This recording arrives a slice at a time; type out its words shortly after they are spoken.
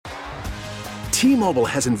T-Mobile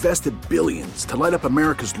has invested billions to light up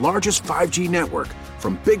America's largest 5G network,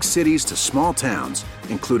 from big cities to small towns,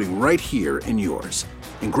 including right here in yours.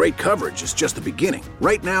 And great coverage is just the beginning.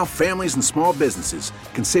 Right now, families and small businesses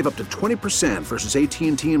can save up to 20% versus AT&T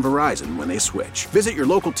and Verizon when they switch. Visit your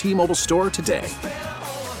local T-Mobile store today.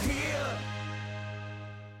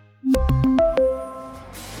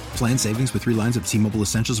 Plan savings with 3 lines of T-Mobile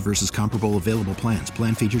Essentials versus comparable available plans.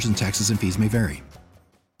 Plan features and taxes and fees may vary.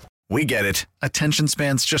 We get it. Attention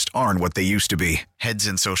spans just aren't what they used to be. Heads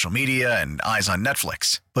in social media and eyes on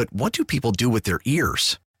Netflix. But what do people do with their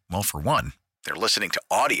ears? Well, for one, they're listening to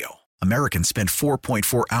audio. Americans spend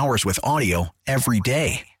 4.4 hours with audio every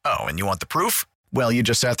day. Oh, and you want the proof? Well, you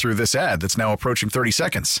just sat through this ad that's now approaching 30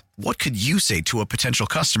 seconds. What could you say to a potential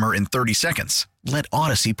customer in 30 seconds? Let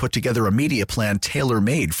Odyssey put together a media plan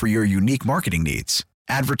tailor-made for your unique marketing needs.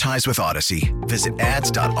 Advertise with Odyssey. Visit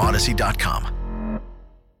ads.odyssey.com.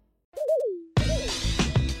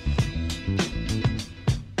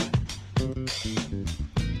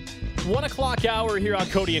 One o'clock hour here on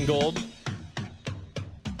Cody and Gold.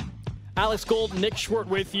 Alex Gold, Nick Schwartz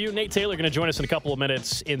with you. Nate Taylor going to join us in a couple of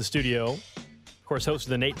minutes in the studio. Of course, host of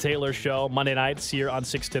the Nate Taylor Show Monday nights here on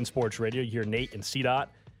 610 Sports Radio. You hear Nate and CDOT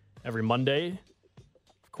every Monday.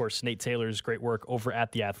 Of course, Nate Taylor's great work over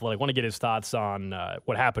at The Athletic. I want to get his thoughts on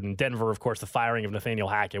what happened in Denver, of course, the firing of Nathaniel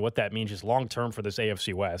Hackett, what that means just long-term for this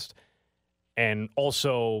AFC West. And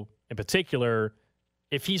also, in particular,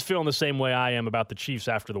 if he's feeling the same way I am about the Chiefs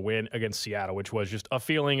after the win against Seattle, which was just a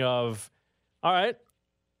feeling of, all right,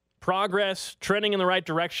 progress, trending in the right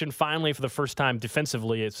direction finally for the first time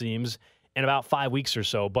defensively, it seems, in about 5 weeks or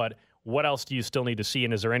so. But what else do you still need to see?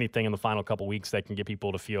 And is there anything in the final couple weeks that can get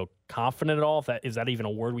people to feel confident at all? Is that even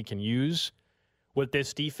a word we can use with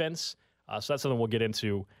this defense? So that's something we'll get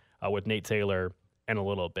into with Nate Taylor in a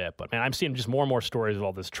little bit. But, man, I'm seeing just more and more stories of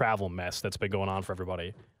all this travel mess that's been going on for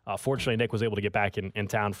everybody. Fortunately, Nick was able to get back in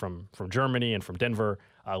town from Germany and from Denver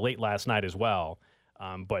late last night as well.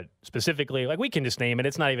 But specifically, like, we can just name it.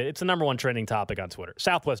 It's the number one trending topic on Twitter.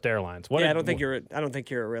 Southwest Airlines. I don't think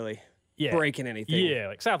you're really breaking anything. Yeah,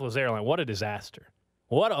 like Southwest Airlines. What a disaster.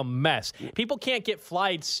 What a mess. People can't get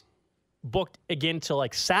flights booked again till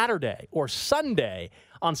like Saturday or Sunday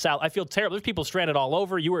on South. I feel terrible. There's people stranded all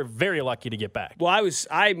over. You were very lucky to get back. Well,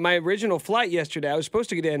 my original flight yesterday, I was supposed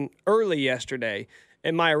to get in early yesterday,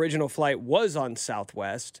 and my original flight was on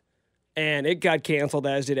Southwest, and it got canceled,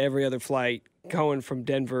 as did every other flight going from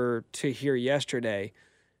Denver to here yesterday.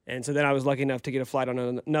 And so then I was lucky enough to get a flight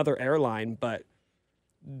on another airline, but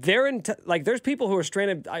there's people who are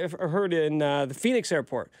stranded. I heard in the Phoenix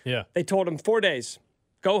airport. Yeah, they told them 4 days,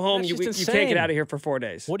 go home. You can't get out of here for 4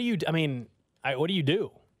 days. What do you? I mean, what do you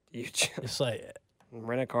do? You just it's like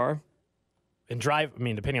rent a car and drive. I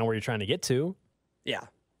mean, depending on where you're trying to get to. Yeah,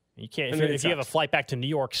 you can't. If you have a flight back to New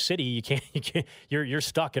York City, you can't. You're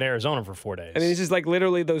stuck in Arizona for 4 days. I mean, it's just like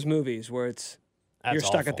literally those movies where you're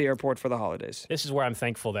stuck awful. at the airport for the holidays. This is where I'm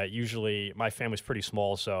thankful that usually my family's pretty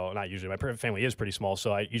small, so not usually. My family is pretty small,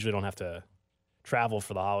 so I usually don't have to travel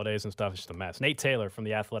for the holidays and stuff. It's just a mess. Nate Taylor from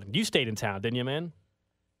The Athletic. You stayed in town, didn't you, man?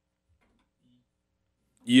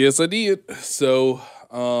 Yes, I did. So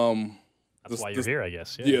that's why you're here, I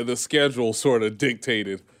guess. Yeah, the schedule sort of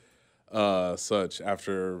dictated such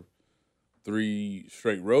after 3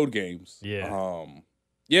 straight road games.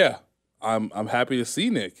 Yeah. I'm happy to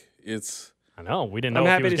see Nick. I know. We didn't know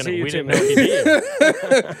I'm if he was happy going to see to. you too, We didn't know if he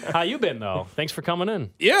did. How you been though? Thanks for coming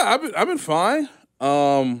in. Yeah, I've been fine.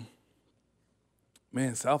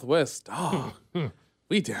 Man, Southwest. Oh,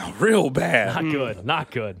 we down real bad.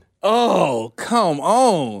 Not good. Oh, come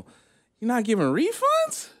on. You're not giving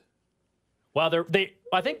refunds? Well,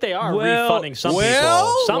 I think they are refunding some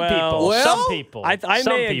people. Some people. I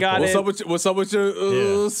may have got in. What's up with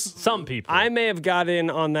your some people? I may have got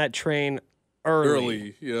in on that train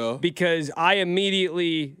early, yeah. Because I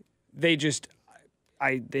immediately they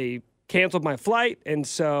canceled my flight, and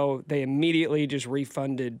so they immediately just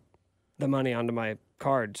refunded the money onto my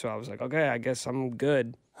card. So I was like, okay, I guess I'm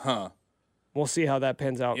good. Huh. We'll see how that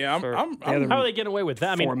pans out. Yeah, how are they getting away with that?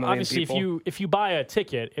 I mean, obviously, if you buy a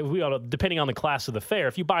ticket, depending on the class of the fare,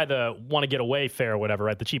 if you buy the want to get away fare or whatever,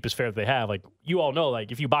 right, the cheapest fare that they have, like you all know,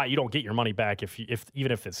 like if you buy it, you don't get your money back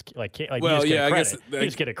even if it's like you just get a credit. You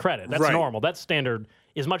just get a credit. That's right. Normal. That's standard.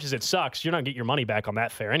 As much as it sucks, you're not getting your money back on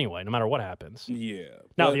that fare anyway, no matter what happens. Yeah.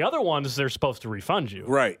 Now the other ones, they're supposed to refund you.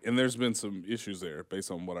 Right, and there's been some issues there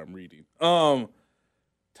based on what I'm reading.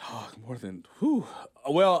 More than whew.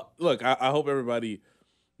 Well, look, I hope everybody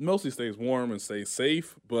mostly stays warm and stays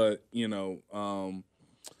safe. But my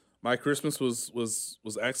Christmas was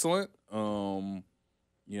excellent. I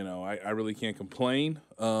really can't complain.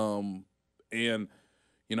 And,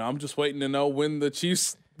 I'm just waiting to know when the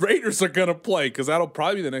Chiefs Raiders are going to play, because that'll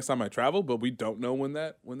probably be the next time I travel, but we don't know when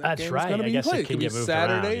that That's game right. is going to I be guess played. it can get moved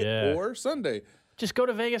Saturday around, or Sunday. Just go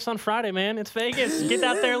to Vegas on Friday, man. It's Vegas. Get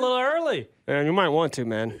out there a little early. Man, you might want to,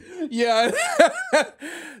 man. Yeah,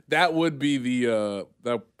 that would be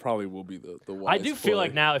that probably will be the wise I do feel play.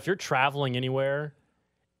 like now if you're traveling anywhere,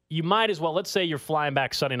 you might as well, let's say you're flying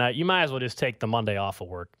back Sunday night, you might as well just take the Monday off of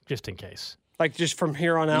work just in case. Like just from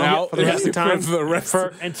here on out Now, for the rest of the time? for the rest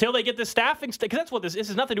Until they get the staffing, because that's what this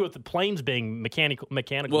has nothing to do with the planes being mechanical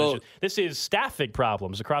Well, issues. This is staffing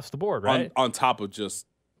problems across the board, right? on top of just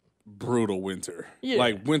brutal winter. Yeah,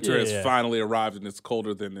 Like winter has yeah. finally arrived, and it's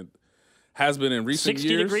colder than it has been in recent 60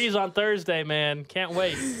 years. degrees on Thursday, man. Can't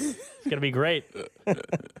wait. It's going to be great. It's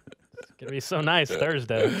going to be so nice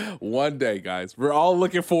Thursday. One day, guys. We're all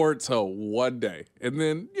looking forward to one day, and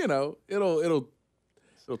then it'll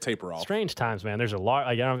taper off. Strange times, man. There's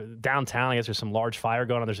a downtown. I guess there's some large fire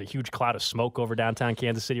going on. There's a huge cloud of smoke over downtown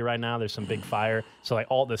Kansas City right now. There's some big fire. So like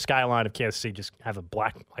all the skyline of Kansas City just have a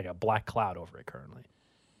black cloud over it currently.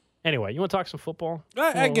 Anyway, you want to talk some football?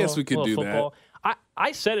 I guess we could do football.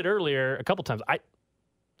 I said it earlier a couple times. I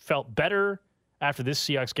felt better after this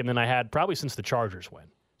Seahawks game than I had probably since the Chargers win.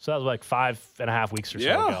 So that was like 5.5 weeks or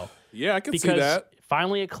so ago. Yeah, I can see Because that.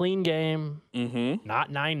 finally a clean game. Mm-hmm.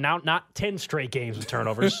 Not 10 straight games with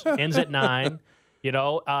turnovers. Ends at 9.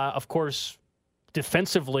 Of course,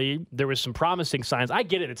 defensively, there was some promising signs. I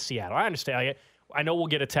get it at Seattle. I understand. I know we'll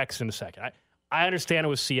get a text in a second. I understand it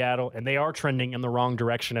was Seattle, and they are trending in the wrong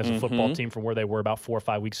direction as a football team from where they were about 4 or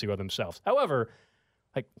 5 weeks ago themselves. However,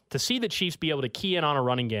 to see the Chiefs be able to key in on a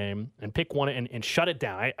running game and pick one and shut it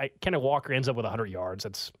down. Kenneth Walker ends up with 100 yards.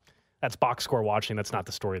 That's box score watching. That's not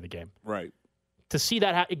the story of the game. Right. To see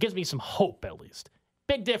that, it gives me some hope at least.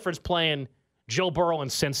 Big difference playing Joe Burrow in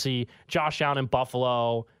Cincy, Josh Allen in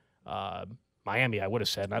Buffalo, Miami, I would have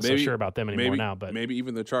said. Not so sure about them anymore now. But maybe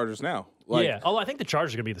even the Chargers now. Yeah, although I think the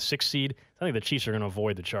Chargers are going to be the 6th seed. I think the Chiefs are going to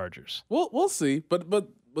avoid the Chargers. We'll see. But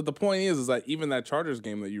the point is that even that Chargers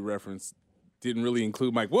game that you referenced didn't really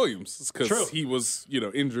include Mike Williams because he was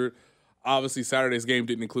injured. Obviously, Saturday's game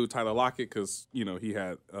didn't include Tyler Lockett because he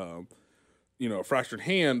had a fractured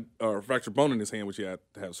hand or fractured bone in his hand, which he had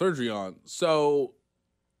to have surgery on. So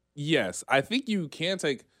yes, I think you can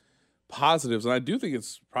take positives, and I do think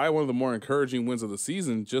it's probably one of the more encouraging wins of the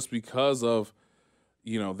season just because of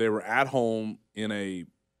they were at home in a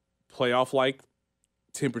playoff-like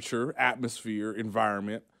temperature, atmosphere,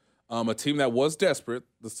 environment. A team that was desperate.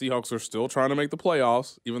 The Seahawks are still trying to make the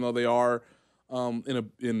playoffs, even though they are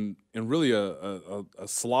in really a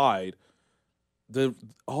slide.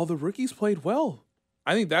 All the rookies played well.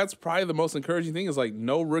 I think that's probably the most encouraging thing is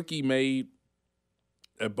no rookie made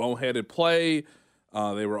a boneheaded play.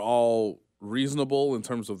 They were all reasonable in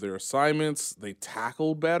terms of their assignments. They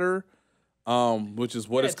tackled better. Which is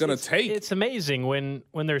what it's going to take. It's amazing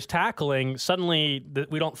when there's tackling, suddenly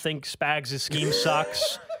we don't think Spags' scheme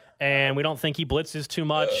sucks, and we don't think he blitzes too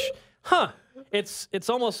much. It's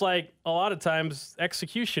almost like a lot of times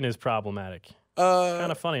execution is problematic.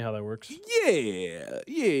 Kind of funny how that works.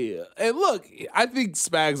 Yeah. And look, I think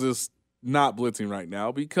Spags is not blitzing right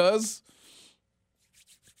now because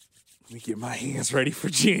let me get my hands ready for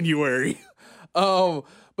January.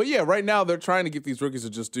 But yeah, right now they're trying to get these rookies to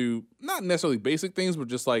just do not necessarily basic things, but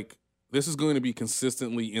just this is going to be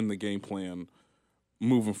consistently in the game plan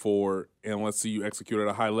moving forward. And let's see you execute at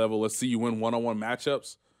a high level. Let's see you win one-on-one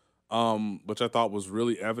matchups, which I thought was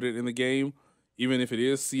really evident in the game. Even if it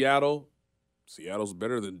is Seattle's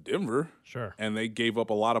better than Denver. Sure. And they gave up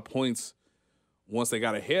a lot of points once they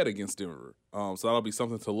got ahead against Denver. So that'll be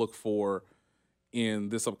something to look for in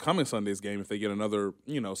this upcoming Sunday's game. If they get another,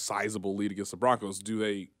 sizable lead against the Broncos, do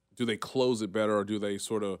they close it better, or do they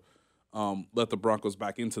sort of let the Broncos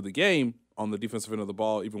back into the game on the defensive end of the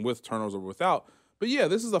ball, even with turnovers or without? But yeah,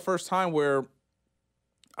 this is the first time where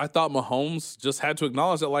I thought Mahomes just had to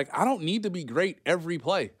acknowledge that, I don't need to be great every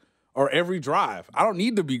play or every drive. I don't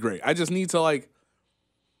need to be great. I just need to,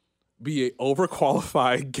 be an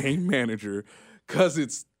overqualified game manager because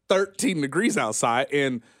it's 13 degrees outside.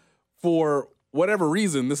 And for whatever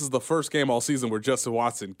reason, this is the first game all season where Justin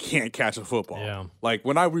Watson can't catch a football. Yeah.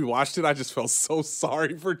 When I rewatched it, I just felt so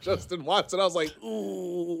sorry for Justin Watson. I was like,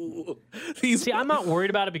 ooh. See, I'm not worried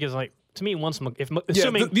about it because, to me,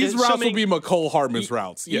 these routes will be Mecole Hardman's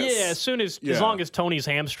routes. Yes. Yeah, as long as Tony's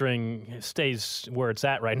hamstring stays where it's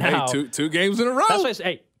at right now. Hey, two games in a row. That's why I say,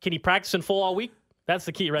 hey, can he practice in full all week? That's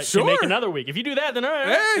the key, right? Sure. Can he make another week. If you do that, then all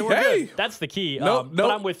right, then we're good. That's the key. But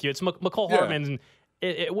I'm with you. It's Mecole Hardman.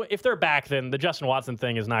 If they're back, then the Justin Watson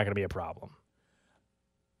thing is not going to be a problem.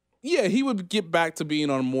 Yeah, he would get back to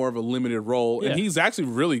being on more of a limited role. And he's actually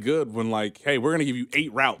really good when, like, hey, we're going to give you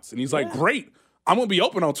 8 routes. And he's like, great. I'm going to be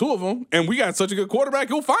open on 2 of them. And we got such a good quarterback,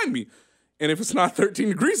 he'll find me. And if it's not 13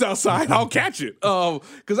 degrees outside, I'll catch it.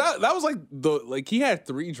 Because that was like he had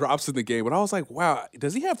 3 drops in the game. But I was like, wow,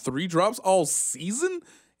 does he have 3 drops all season?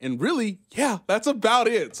 And really, yeah, that's about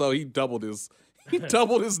it. So he doubled his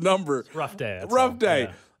number. Rough day. Rough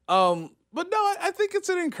day. Yeah. But no, I think it's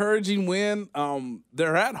an encouraging win.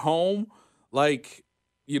 They're at home. Like,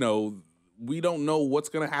 we don't know what's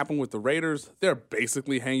going to happen with the Raiders. They're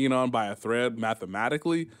basically hanging on by a thread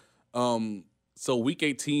mathematically. So Week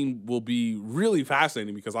 18 will be really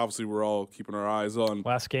fascinating because obviously we're all keeping our eyes on.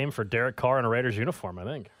 Last game for Derek Carr in a Raiders uniform, I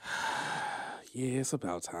think. Yeah, it's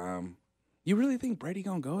about time. You really think Brady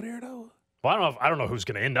going to go there, though? Well, I don't know who's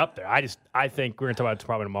going to end up there. I think we're going to talk about it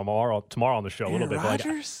probably tomorrow on the show a little bit.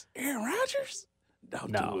 Aaron Rodgers?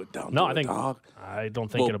 Don't do it. Don't do it, I think dog. I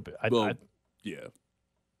don't think it'll be. Yeah.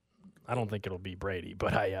 I don't think it'll be Brady,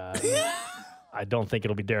 but I don't think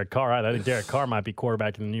it'll be Derek Carr either. I think Derek Carr might be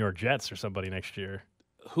quarterback in the New York Jets or somebody next year.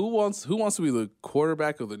 Who wants to be the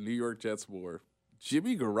quarterback of the New York Jets more?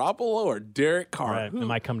 Jimmy Garoppolo or Derek Carr? Right. It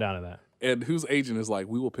might come down to that. And whose agent is like,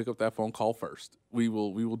 we will pick up that phone call first. We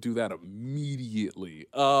will do that immediately.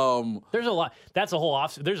 There's a lot. That's a whole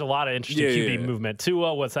off. There's a lot of interesting QB movement.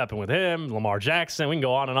 Tua, what's happened with him? Lamar Jackson. We can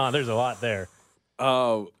go on and on. There's a lot there.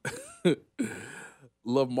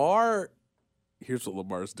 Lamar. Here's what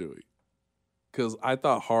Lamar's doing. Because I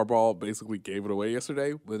thought Harbaugh basically gave it away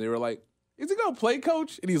yesterday when they were like, "Is he gonna play,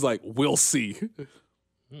 coach?" And he's like, "We'll see."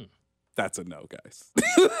 That's a no, guys.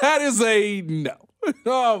 That is a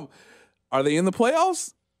no. Are they in the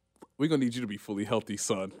playoffs? We're going to need you to be fully healthy,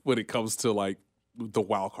 son, when it comes to, like, the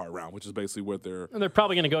wild card round, which is basically what they're... And they're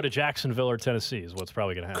probably going to go to Jacksonville or Tennessee is what's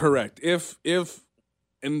probably going to happen. Correct.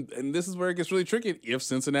 And this is where it gets really tricky. If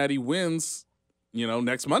Cincinnati wins,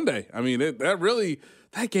 next Monday. I mean,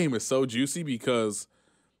 that game is so juicy because,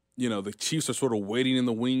 the Chiefs are sort of waiting in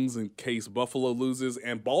the wings in case Buffalo loses.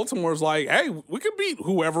 And Baltimore's like, hey, we could beat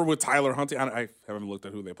whoever with Tyler Huntley. I haven't looked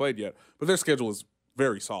at who they played yet, but their schedule is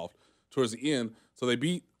very soft towards the end. So they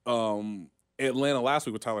beat Atlanta last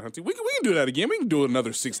week with Tyler Huntley. We can do that again. We can do another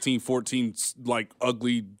 16-14, like,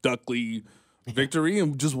 ugly, duckly victory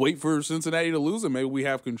and just wait for Cincinnati to lose, and maybe we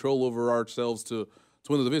have control over ourselves to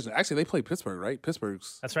win the division. Actually, they play Pittsburgh, right?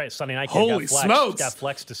 That's right. Sunday night. Holy smokes. Got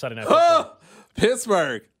flexed to Sunday night football.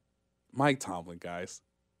 Pittsburgh. Mike Tomlin, guys.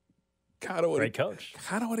 Great coach.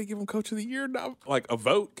 Kind of want to give him Coach of the Year now. Like a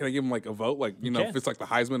vote. Can I give him like a vote? Like, if it's like the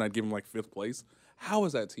Heisman, I'd give him like 5th place. How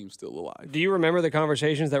is that team still alive? Do you remember the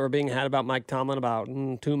conversations that were being had about Mike Tomlin about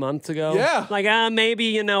 2 months ago? Yeah. Like,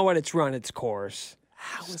 maybe, it's run its course.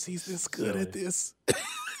 How is he this good at this?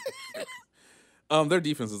 Their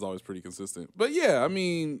defense is always pretty consistent. But, yeah, I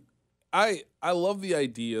mean, I love the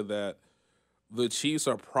idea that the Chiefs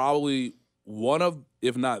are probably one of,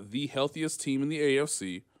 if not the healthiest team in the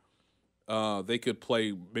AFC. They could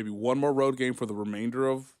play maybe one more road game for the remainder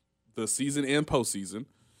of the season and postseason.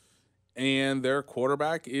 And their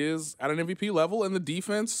quarterback is at an MVP level, and the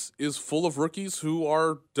defense is full of rookies who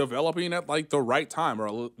are developing at, like, the right time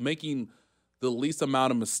or making the least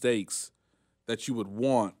amount of mistakes that you would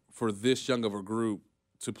want for this young of a group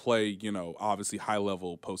to play, obviously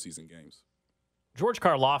high-level postseason games. George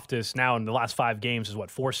Karlaftis now in the last 5 games is,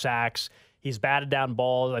 4 sacks. He's batted down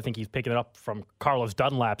balls. I think he's picking it up from Carlos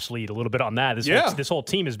Dunlap's lead a little bit on that. This whole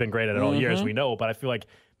team has been great at it all year, as we know, but I feel like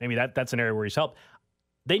maybe that's an area where he's helped.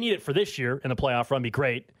 They need it for this year in the playoff run. Be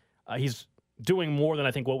great. He's doing more than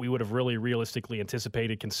I think what we would have really realistically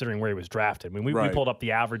anticipated considering where he was drafted. I mean, we pulled up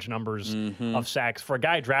the average numbers of sacks. For a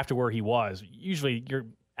guy drafted where he was, usually your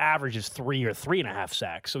average is 3 or 3.5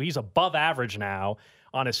 sacks. So he's above average now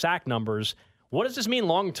on his sack numbers. What does this mean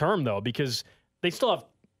long term, though? Because they still have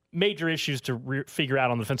major issues to figure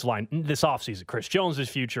out on the defensive line this offseason. Chris Jones'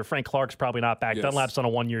 future. Frank Clark's probably not back. Yes. Dunlap's on a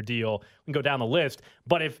 1-year deal. We can go down the list.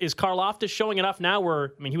 But is Karlaftis showing enough now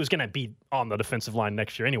where, he was going to be on the defensive line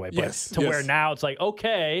next year anyway. But where now it's like,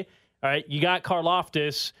 okay, all right, you got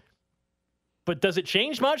Karlaftis, but does it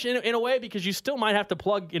change much in a way? Because you still might have to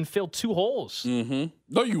plug and fill 2 holes. Mm-hmm.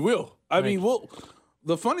 No, you will. I mean,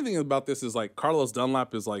 the funny thing about this is, like, Carlos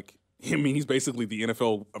Dunlap is like, he's basically the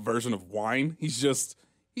NFL version of wine. He's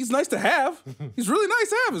nice to have. He's really nice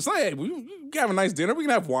to have. It's like, hey, we can have a nice dinner. We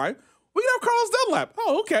can have wine. We can have Carlos Dunlap.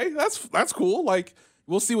 Oh, okay. That's cool. Like,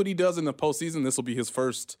 we'll see what he does in the postseason. This will be his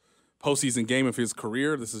first postseason game of his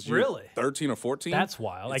career. This is year 13 or 14. That's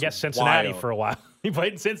wild. I guess Cincinnati for a while. He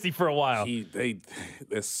played in Cincy for a while.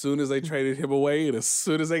 As soon as they traded him away and as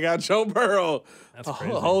soon as they got Joe Burrow, the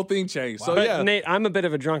whole thing changed. Wow. So, yeah. Nate, I'm a bit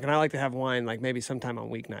of a drunk, and I like to have wine like maybe sometime on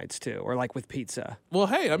weeknights too, or like with pizza. Well,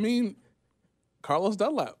 hey, I mean, Carlos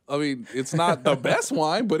Dunlap. I mean, it's not the best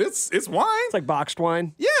wine, but it's wine. It's like boxed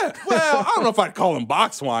wine. Yeah. Well, I don't know if I'd call him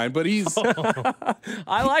boxed wine, but he's.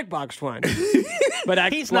 I like boxed wine,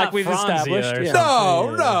 but he's like not we've established. Yeah.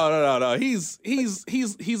 No.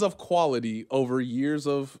 He's of quality over years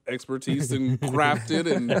of expertise and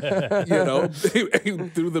crafted and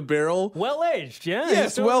through the barrel. Well aged, yeah.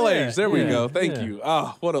 Yes, well aged. There we go. Thank you.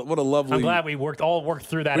 Ah, what a lovely. I'm glad we worked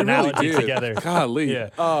through that analogy really together. Golly. Yeah.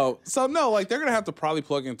 So no, like they're gonna have to probably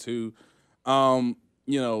plug into, one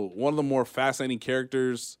of the more fascinating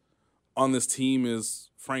characters on this team is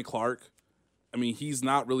Frank Clark. I mean, he's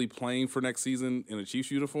not really playing for next season in a Chiefs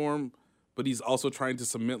uniform, but he's also trying to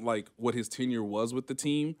cement like what his tenure was with the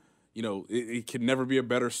team. You know, it can never be a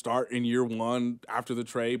better start in year one after the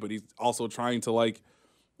trade, but he's also trying to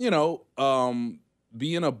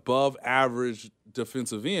be an above average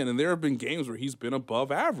defensive end. And there have been games where he's been above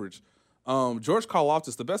average. George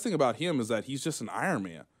Karlaftis, the best thing about him is that he's just an Iron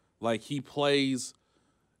Man. Like he plays,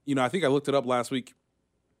 I think I looked it up last week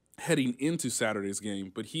heading into Saturday's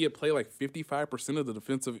game, but he had played like 55% of the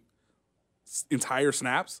defensive entire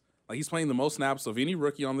snaps. Like he's playing the most snaps of any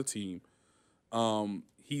rookie on the team.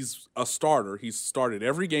 He's a starter. He's started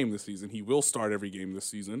every game this season. He will start every game this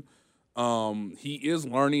season. He is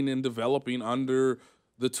learning and developing under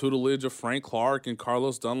the tutelage of Frank Clark and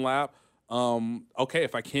Carlos Dunlap. Okay,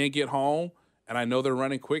 if I can't get home and I know they're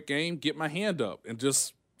running quick game, get my hand up and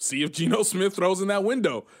just see if Geno Smith throws in that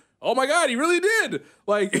window. Oh my God, he really did.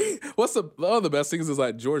 Like, one of the best things is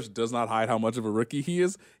that George does not hide how much of a rookie he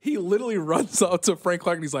is. He literally runs up to Frank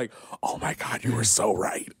Clark and he's like, oh my God, you were so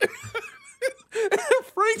right. And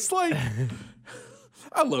Frank's like,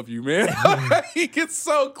 I love you, man. He gets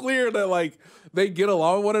so clear that like they get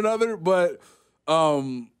along with one another, but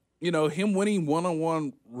him winning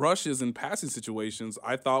one-on-one rushes in passing situations,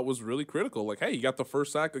 I thought was really critical. Like, hey, you got the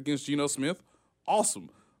first sack against Geno Smith.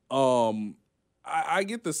 Awesome. I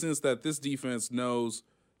get the sense that this defense knows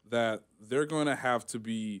that they're going to have to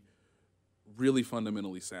be really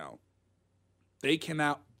fundamentally sound. They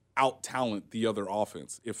cannot out-talent the other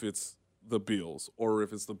offense if it's the Bills or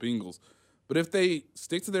if it's the Bengals. But if they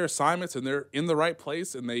stick to their assignments and they're in the right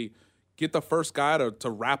place and they get the first guy to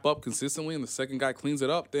wrap up consistently and the second guy cleans it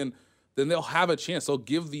up, then they'll have a chance. They'll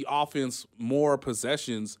give the offense more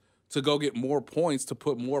possessions to go get more points, to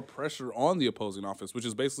put more pressure on the opposing offense, which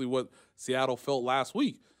is basically what Seattle felt last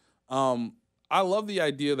week. I love the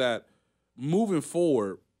idea that moving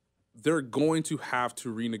forward, they're going to have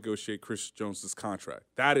to renegotiate Chris Jones' contract.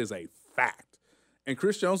 That is a fact. And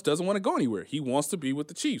Chris Jones doesn't want to go anywhere. He wants to be with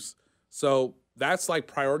the Chiefs. So that's like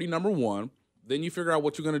priority number one. Then you figure out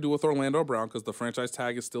what you're going to do with Orlando Brown because the franchise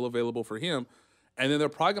tag is still available for him. And then they're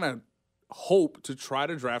probably going to hope to try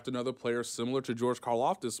to draft another player similar to George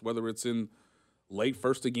Karlaftis, whether it's in late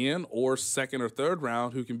first again or second or third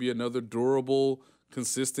round, who can be another durable,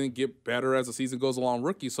 consistent, get better as the season goes along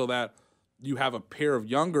rookie, so that you have a pair of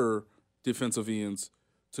younger defensive ends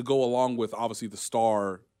to go along with, obviously, the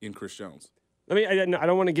star in Chris Jones. I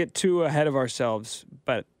don't want to get too ahead of ourselves,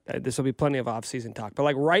 but this will be plenty of off-season talk. But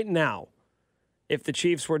like right now, if the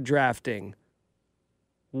Chiefs were drafting,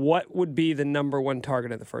 what would be the number one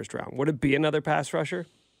target in the first round? Would it be another pass rusher?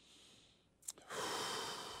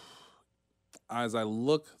 As I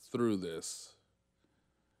look through this,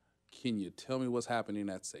 can you tell me what's happening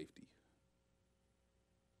at safety?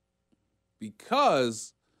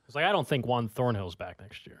 Because I don't think Juan Thornhill's back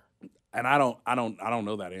next year. And I don't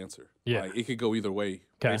know that answer. Yeah. Like, it could go either way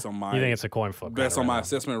based on my. You think it's a coin flip? Based on my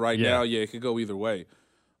assessment right now, yeah, it could go either way.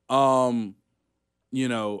 I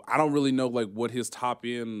don't really know like what his top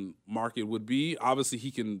end market would be. Obviously,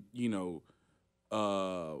 he can,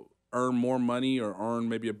 earn more money or earn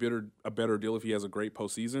maybe a better deal if he has a great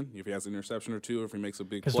postseason, if he has an interception or two, if he makes a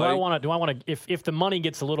big play. Do I want to if the money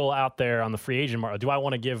gets a little out there on the free agent market, do I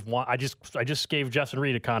want to give one? I just gave Justin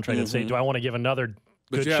Reed a contract and say, do I want to give another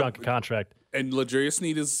good chunk of contract? And L'Jarius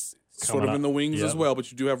Sneed is sort of in the wings as well, but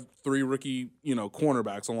you do have three rookie,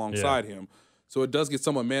 cornerbacks alongside him. So it does get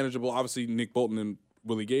somewhat manageable. Obviously, Nick Bolton and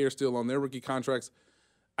Willie Gay are still on their rookie contracts.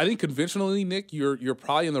 I think conventionally, Nick, you're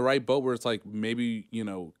probably in the right boat where it's like maybe,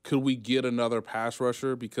 could we get another pass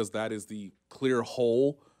rusher, because that is the clear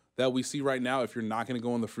hole that we see right now if you're not going to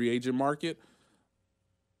go in the free agent market.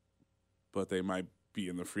 But they might be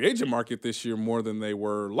in the free agent market this year more than they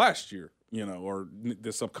were last year, or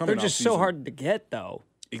this upcoming They're just so hard to get, though.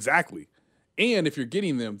 Exactly. And if you're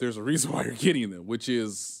getting them, there's a reason why you're getting them, which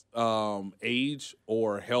is age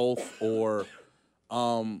or health or,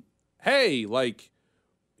 hey, like,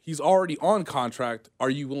 he's already on contract. Are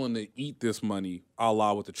you willing to eat this money, a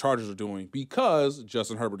la what the Chargers are doing, because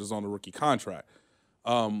Justin Herbert is on the rookie contract?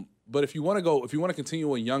 But if you want to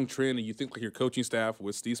continue a young trend, and you think like your coaching staff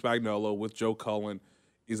with Steve Spagnuolo, with Joe Cullen,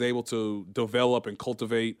 is able to develop and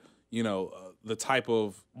cultivate, the type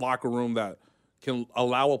of locker room that can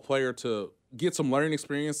allow a player to get some learning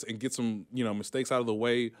experience and get some, mistakes out of the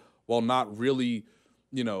way while not really,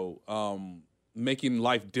 making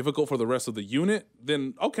life difficult for the rest of the unit,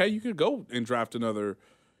 then okay, you could go and draft another,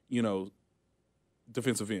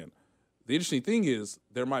 defensive end. The interesting thing is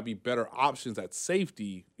there might be better options at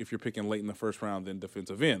safety if you're picking late in the first round than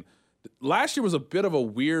defensive end. Last year was a bit of a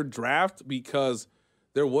weird draft because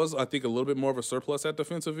there was, I think, a little bit more of a surplus at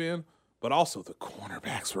defensive end, but also the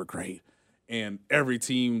cornerbacks were great. And every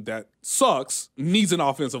team that sucks needs an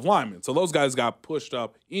offensive lineman. So those guys got pushed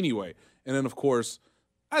up anyway. And then, of course,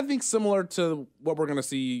 I think similar to what we're going to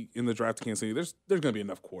see in the draft to Kansas City, there's going to be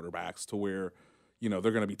enough quarterbacks to where, they're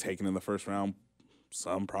going to be taken in the first round,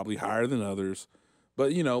 some probably higher than others.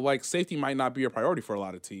 But, like safety might not be a priority for a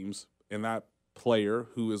lot of teams. And that player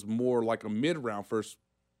who is more like a mid-round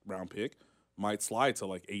first-round pick might slide to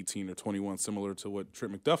like 18 or 21, similar to what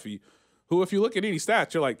Trent McDuffie, who if you look at any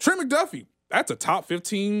stats, you're like, Trent McDuffie, that's a top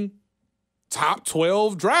 15, top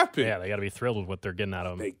 12 draft pick. Yeah, they got to be thrilled with what they're getting out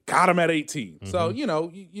of him. They got him at 18. Mm-hmm. So,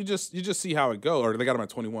 you just see how it goes. Or they got him at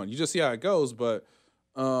 21. You just see how it goes. But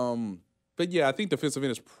yeah, I think defensive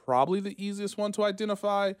end is probably the easiest one to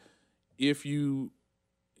identify if you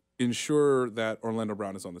ensure that Orlando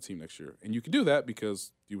Brown is on the team next year. And you can do that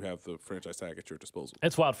because you have the franchise tag at your disposal.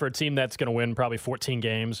 It's wild for a team that's going to win probably 14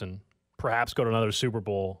 games and perhaps go to another Super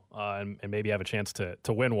Bowl and maybe have a chance to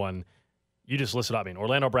win one. You just listed up. I mean,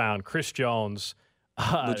 Orlando Brown, Chris Jones,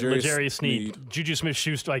 L'Jarius Sneed, Juju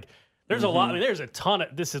Smith-Schuster. Like, there's a lot. I mean, there's a ton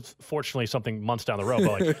of. This is fortunately something months down the road,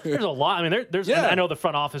 but like, there's a lot. I mean, there's. Yeah. I know the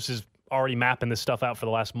front office is already mapping this stuff out for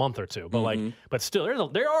the last month or two, but but still,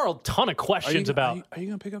 there are a ton of questions about. Are you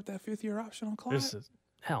going to pick up that 5th-year option on Clyde?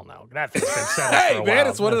 Hell no. That thing's been settled hey, for a man,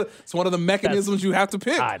 while. it's one of the mechanisms you have to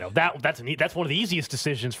pick. I know. That's one of the easiest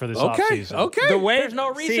decisions for this offseason. Okay. There's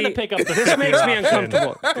no reason to pick up the This makes me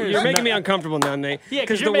uncomfortable. You're making me uncomfortable now, Nate. Yeah,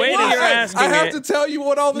 because the way that you're asking I have to tell you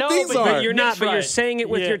what all the things are. But you're not. But you're saying it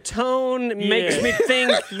with your tone makes me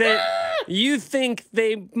think that you think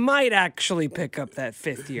they might actually pick up that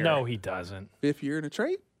 5th year. No, he doesn't. 5th year in a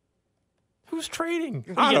trade? Who's trading?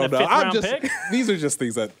 I don't know. These are just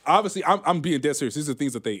things that obviously I'm being dead serious. These are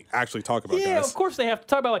things that they actually talk about. Yeah, guys. Of course they have to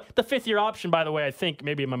talk about like the 5th-year option. By the way, I think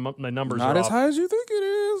maybe my numbers not are as off. high as you think it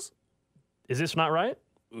is. Is this not right?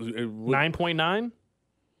 9.9.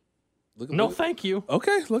 Thank you.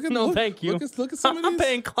 Okay, thank you. Look at some of these. I'm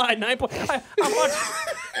paying Clyde 9. How much?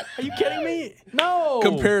 Are you kidding me? No.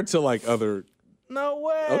 Compared to like other. No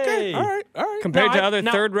way. Okay. All right. Compared to other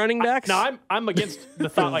third running backs? I'm against the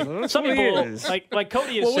thought. Like some people, like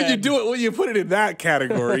Cody has said. When you put it in that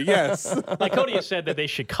category, yes. Like Cody has said that they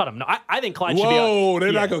should cut him. No, I think Clyde should be. Whoa,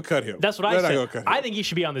 they're not going to cut him. That's what I said. I think he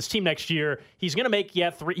should be on this team next year. He's going to make he's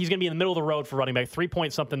going to be in the middle of the road for running back,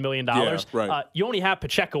 $3-point-something million. Yeah, right. You only have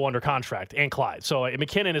Pacheco under contract and Clyde. So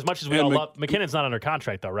McKinnon, as much as we all love, McKinnon's not under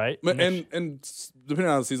contract though, right? And depending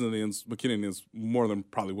on how the season ends, McKinnon is more than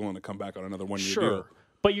probably willing to come back on another 1-year deal.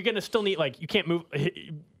 But you're going to still need, like, you can't move.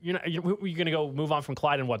 You're going to go move on from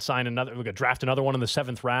Clyde and sign another? We're going to draft another one in the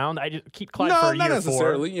 7th round. I just keep Clyde for a year 4. Not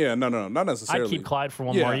necessarily. Yeah, no, not necessarily. I'd keep Clyde for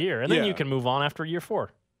one more year, and then you can move on after year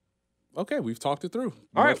 4. Okay, we've talked it through.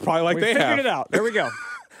 All right, probably like they have. Figured it out. There we go.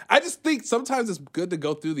 I just think sometimes it's good to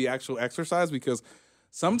go through the actual exercise because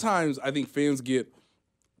sometimes I think fans get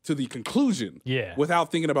to the conclusion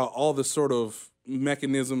without thinking about all the sort of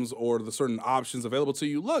mechanisms or the certain options available to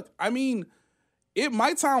you. Look, I mean, it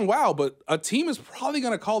might sound wild, but a team is probably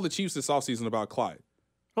going to call the Chiefs this offseason about Clyde.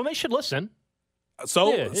 Well, they should listen.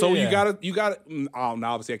 So you got to. Now,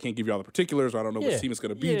 obviously, I can't give you all the particulars. I don't know which team it's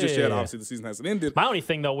going to be just yet. Obviously, the season hasn't ended. My only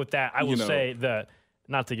thing, though, with that, I will say that,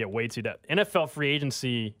 not to get way too deep, NFL free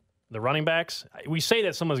agency, the running backs, we say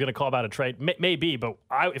that someone's going to call about a trade. Maybe, but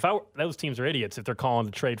those teams are idiots if they're calling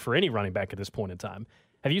the trade for any running back at this point in time.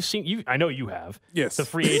 Have you seen? I know you have. Yes. The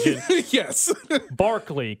free agent. Yes.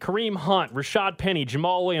 Barkley, Kareem Hunt, Rashad Penny,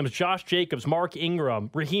 Jamal Williams, Josh Jacobs, Mark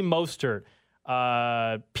Ingram, Raheem Mostert,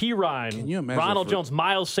 P. Ryan, Ronald Jones,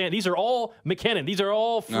 Miles Sanders. These are all McKinnon. These are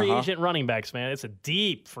all free agent running backs, man. It's a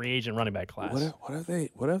deep free agent running back class.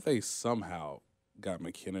 What if they somehow got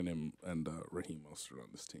McKinnon and Raheem Mostert on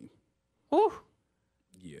this team? Ooh.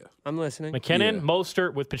 Yeah. I'm listening. McKinnon, Yeah.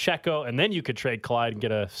 Mostert with Pacheco, and then you could trade Clyde and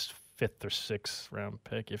get a 5th or 6th round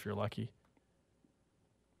pick if you're lucky.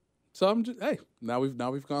 So I'm just now we've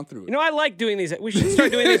gone through it. You know, I like doing these. We should start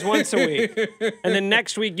doing these once a week. And then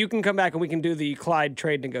next week you can come back and we can do the Clyde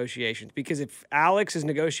trade negotiations. Because if Alex is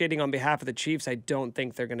negotiating on behalf of the Chiefs, I don't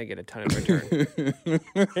think they're going to get a ton in return.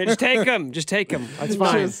 Hey, just take them. Just take them. That's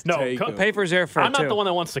fine. Papers there for I'm not too. the one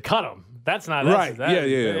that wants to cut him. That's not right. That,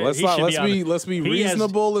 Yeah. Let's be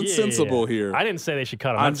reasonable and sensible here. I didn't say they should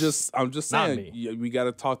cut him. I'm just saying we got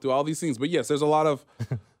to talk through all these things. But yes, there's a lot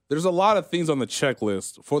of things on the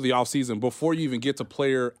checklist for the offseason before you even get to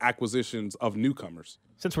player acquisitions of newcomers.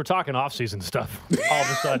 Since we're talking offseason stuff, all of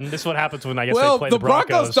a sudden, this is what happppens when I guess well, they play the Broncos.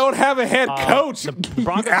 Broncos don't have a head coach. The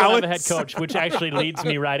Broncos don't have a head coach, which actually leads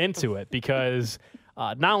me right into it because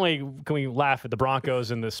not only can we laugh at the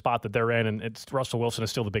Broncos in the spot that they're in, and it's Russell Wilson is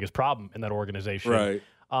still the biggest problem in that organization. Right.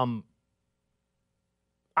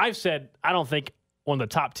 I've said I don't think one of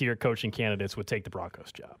the top tier coaching candidates would take the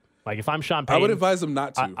Broncos job. Like, if I'm Sean Payton, I would advise them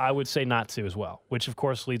not to. I would say not to as well, which, of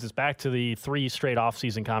course, leads us back to the 3 straight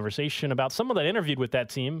offseason conversation about someone that interviewed with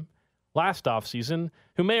that team last offseason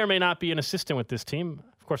who may or may not be an assistant with this team.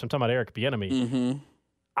 Of course, I'm talking about Eric Bieniemy. Mm-hmm.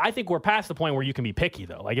 I think we're past the point where you can be picky,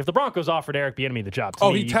 though. Like, if the Broncos offered Eric Bieniemy the job,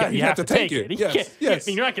 you have to take it. Yes. I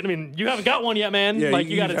mean, you're not gonna. I mean, you haven't got one yet, man. Yeah, like,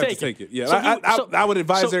 you got to take it. Yeah, I would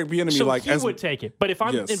advise Eric Bieniemy he would take it. But if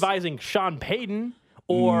I'm advising Sean Payton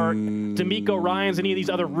or DeMeco Ryans, any of these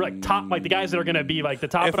other top, like the guys that are going to be like the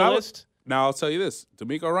top of the list. Now, I'll tell you this.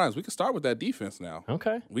 DeMeco Ryans, we can start with that defense now.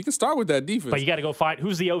 Okay. We can start with that defense. But you got to go find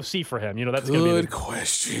who's the OC for him. You know, that's going to be good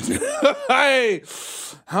question. I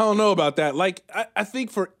don't know about that. Like, I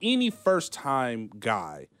think for any first-time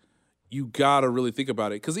guy, you got to really think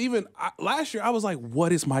about it. Because even last year, I was like,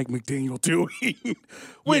 what is Mike McDaniel doing? It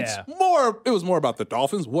was more about the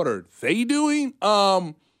Dolphins. What are they doing?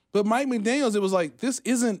 But Mike McDaniels, it was like, this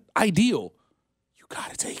isn't ideal. You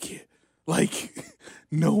got to take it. Like,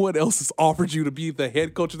 no one else has offered you to be the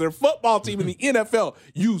head coach of their football team in the NFL.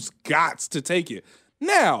 You've got to take it.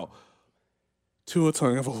 Now, Tua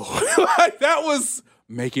Tagovailoa, like, that was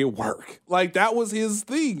make it work. Like, that was his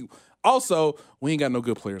thing. Also, we ain't got no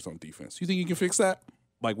good players on defense. You think you can fix that?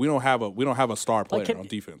 Like, we don't have a star player on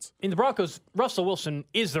defense. In the Broncos, Russell Wilson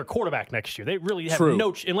is their quarterback next year. They really have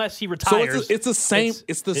no unless he So retires. it's the same.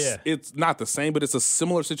 It's not the same, but it's a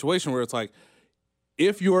similar situation where it's like,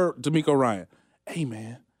 if you're DeMeco Ryan, hey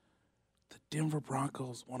man, the Denver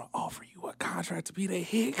Broncos want to offer you a contract to be their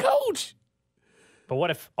head coach. But what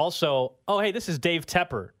if also? Oh, hey, this is Dave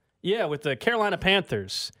Tepper. Yeah, with the Carolina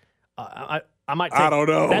Panthers. I might. I don't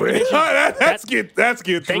know. That's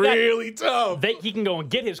really tough. He can go and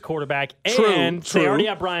get his quarterback, and they already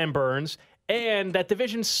have Brian Burns, and that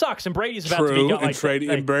division sucks. And Brady's about to be gone.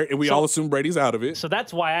 And we all assume Brady's out of it. So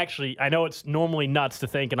that's why I know it's normally nuts to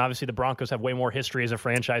think, and obviously the Broncos have way more history as a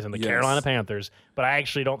franchise than the Carolina Panthers. But I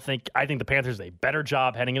actually don't think. I think the Panthers have a better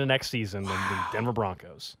job heading into next season than the Denver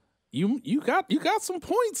Broncos. You got some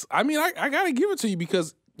points. I mean, I got to give it to you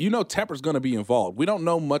because. You know Tepper's going to be involved. We don't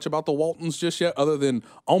know much about the Waltons just yet other than,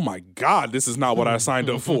 oh, my God, this is not what I signed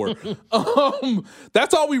up for.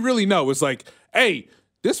 That's all we really know. It's like, hey,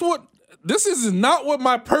 this is not what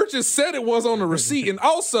my purchase said it was on the receipt. And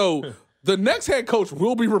also, the next head coach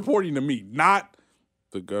will be reporting to me, not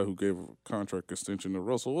the guy who gave a contract extension to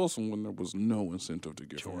Russell Wilson when there was no incentive to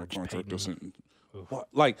give him a contract extension.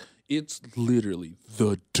 Like, it's literally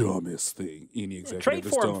the dumbest thing any executive trade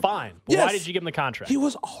has for done. Him, fine. But why did you give him the contract? He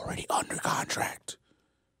was already under contract.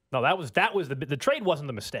 No, that was the trade wasn't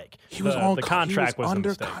the mistake. The contract was under the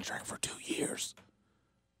mistake. contract for 2 years. He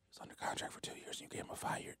was under contract for 2 years, and you gave him a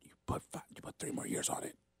 5 year. You put 3 more years on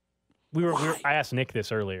it. I asked Nick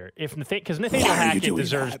this earlier. Because Nathaniel Hackett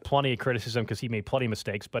deserves plenty of criticism because he made plenty of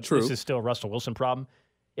mistakes, but this is still a Russell Wilson problem.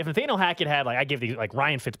 If Nathaniel Hackett had, I give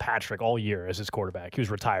Ryan Fitzpatrick all year as his quarterback, who's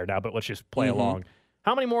retired now, but let's just play along.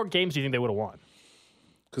 How many more games do you think they would have won?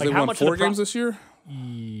 Because they won 4 games this year?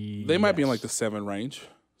 They might be in the 7 range,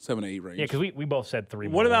 7 to 8 range. Yeah, because we both said 3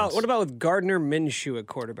 What about with Gardner Minshew at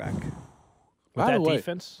quarterback? With that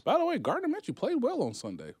defense? By the way, Gardner Minshew played well on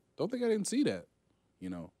Sunday. Don't think I didn't see that.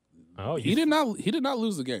 Oh, he did not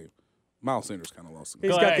lose the game. Miles Sanders kind of lost the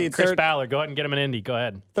game. He's got the Chris Ballard. Go ahead and get him an Indy. Go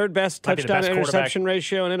ahead. Third best touchdown to interception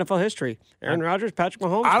ratio in NFL history. Aaron Rodgers, Patrick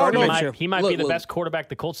Mahomes, Gardner Minshew. He might be the best quarterback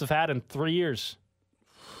the Colts have had in 3 years.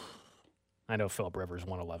 I know Philip Rivers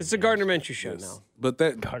won 11. It's a Gardner Minshew show now. But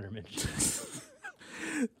that Gardner Minshew.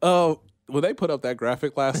 When they put up that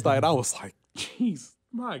graphic last night, I was like, "Jeez,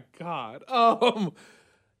 my God!"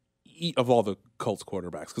 Of all the Colts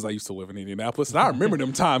quarterbacks, because I used to live in Indianapolis, and I remember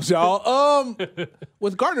them times, y'all.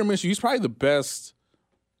 With Gardner Minshew, he's probably the best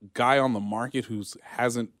guy on the market who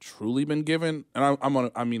hasn't truly been given, and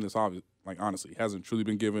I mean this obvious, like honestly, hasn't truly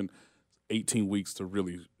been given 18 weeks to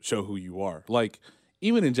really show who you are. Like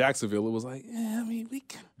even in Jacksonville, it was like, I mean, they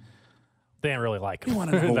didn't really like him. We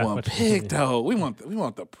want a number one pick, though. We want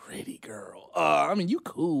the pretty girl. I mean, you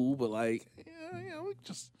cool, but like, we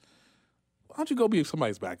just why don't you go be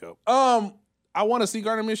somebody's backup? I want to see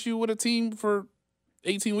Gardner Minshew with a team for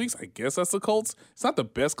 18 weeks. I guess that's the Colts. It's not the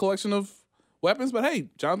best collection of weapons, but hey,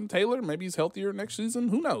 Jonathan Taylor, maybe he's healthier next season.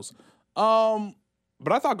 Who knows?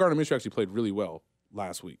 But I thought Gardner Minshew actually played really well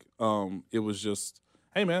last week. It was just,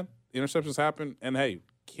 hey man, interceptions happen, and hey,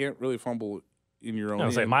 can't really fumble in your own. I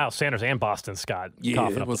was say Miles Sanders and Boston Scott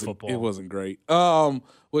coughing up the football. It wasn't great.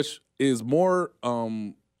 Which is more of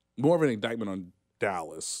an indictment on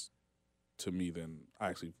Dallas to me than I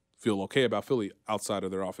actually feel okay about Philly outside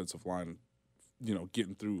of their offensive line,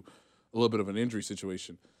 getting through a little bit of an injury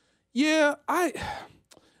situation. Yeah,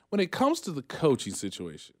 when it comes to the coaching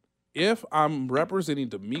situation, if I'm representing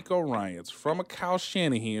DeMeco Ryans from a Kyle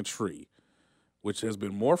Shanahan tree, which has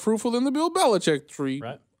been more fruitful than the Bill Belichick tree,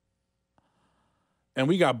 right, and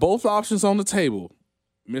we got both options on the table,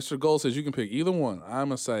 Mr. Gold says you can pick either one. I'm going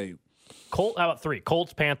to say how about three?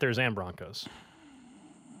 Colts, Panthers, and Broncos.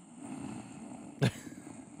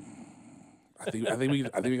 I think we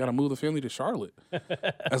got to move the family to Charlotte.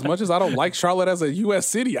 As much as I don't like Charlotte as a U.S.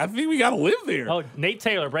 city, I think we got to live there. Oh, Nate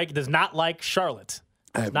Taylor does not like Charlotte.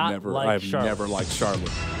 I have never liked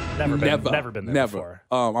Charlotte. Never been there before.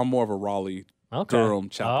 I'm more of a Raleigh, Durham,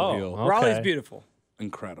 Chapel Hill. Okay. Raleigh's beautiful.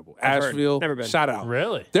 Incredible. Asheville, never been. Shout out.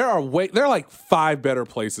 Really? There are like 5 better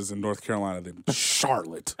places in North Carolina than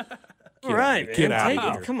Charlotte. All right, get out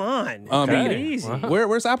of here. Come on, take it easy.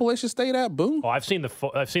 Where's Appalachian State at? Boom. Oh, I've seen the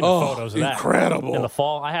photos of that. Incredible. In the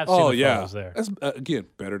fall, I have seen the photos there. That's again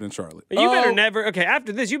better than Charlotte. You better never. Okay,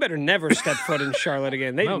 after this, you better never step foot in Charlotte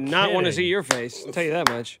again. They do not want to see your face. I'll tell you that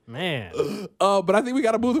much. Man. But I think we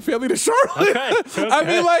got to move the family to Charlotte. Okay. I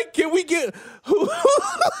mean, like, can we get?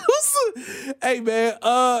 Hey man,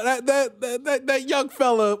 that young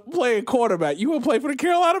fella playing quarterback. You want to play for the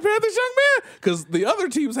Carolina Panthers, young man? Because the other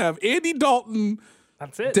teams have Andy Dalton.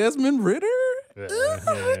 That's it. Desmond Ridder,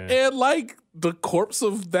 and like the corpse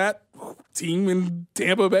of that team in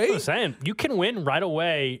Tampa Bay. I'm saying you can win right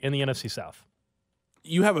away in the NFC South.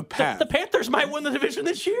 You have a path. The Panthers might win the division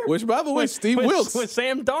this year. Which, by the way, Steve Wilkes with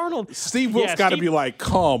Sam Darnold. Steve Wilkes got to be like,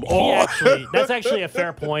 come on. That's actually a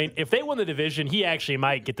fair point. If they win the division, he actually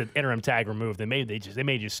might get the interim tag removed. They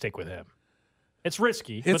may just stick with him. It's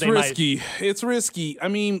risky. It's risky. I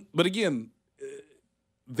mean, but again,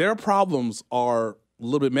 their problems are a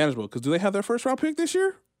little bit manageable because do they have their first round pick this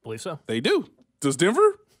year? I believe so. They do. Does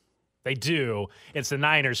Denver? They do. It's the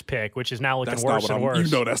Niners pick, which is now looking worse and worse. You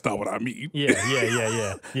know that's not what I mean.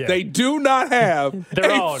 Yeah. They do not have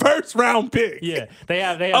a first round pick. Yeah, they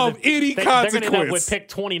have of any consequence. They're going to end up with pick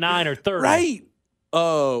 29 or 30. Right.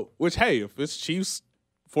 Which, hey, if it's Chiefs,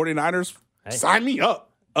 49ers, sign me up.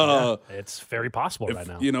 It's very possible right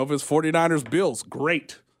now. If it's 49ers, Bills,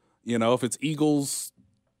 great. If it's Eagles,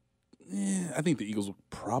 I think the Eagles will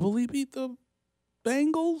probably beat the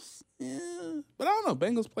Bengals. Yeah, but I don't know.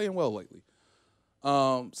 Bengals playing well lately.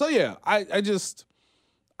 So yeah, I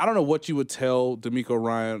don't know what you would tell DeMeco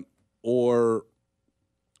Ryan or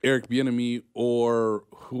Eric Bieniemy or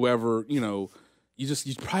whoever. You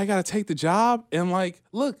probably got to take the job and like,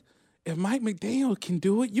 look, if Mike McDaniel can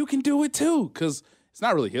do it, you can do it too. Because it's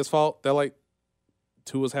not really his fault that like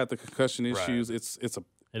Tua's had the concussion issues. Right. It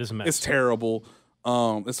is a mess. It's terrible.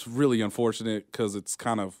 It's really unfortunate because it's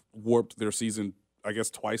kind of warped their season, I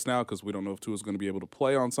guess, twice now because we don't know if Tua's going to be able to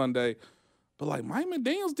play on Sunday. But, like, Mike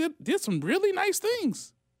McDaniels did some really nice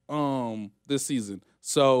things this season.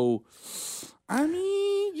 So, I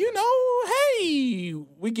mean, hey,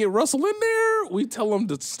 we get Russell in there. We tell him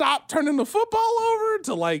to stop turning the football over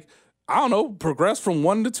to, like, I don't know, progress from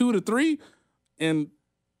 1 to 2 to 3. And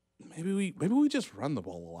maybe we just run the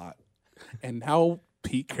ball a lot. And now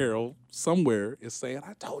Pete Carroll somewhere is saying,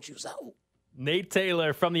 I told you so. Nate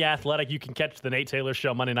Taylor from The Athletic. You can catch the Nate Taylor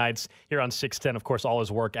Show Monday nights here on 610. Of course, all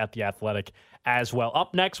his work at The Athletic as well.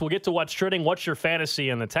 Up next, we'll get to what's trending. What's your fantasy?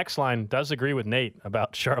 And the text line does agree with Nate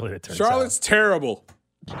about Charlotte, it turns out. Charlotte's terrible.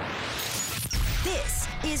 This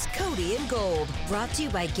is Cody and Gold, brought to you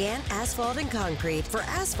by Gann Asphalt and Concrete. For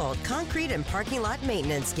asphalt, concrete, and parking lot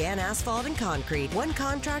maintenance, Gann Asphalt and Concrete. One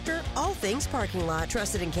contractor, all things parking lot.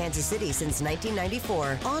 Trusted in Kansas City since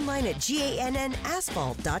 1994. Online at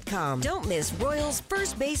GANNasphalt.com. Don't miss Royals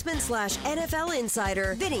first baseman / NFL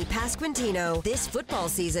insider, Vinny Pasquantino, this football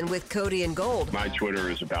season with Cody and Gold. My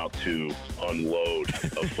Twitter is about to unload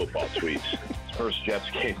of football tweets. first Jets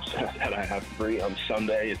game that I have free on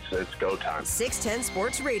Sunday. It's go time. 610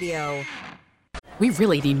 Sports Radio. We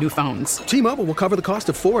really need new phones. T-Mobile will cover the cost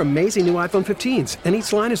of 4 amazing new iPhone 15s, and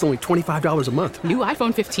each line is only $25 a month. New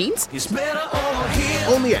iPhone 15s? It's better over here.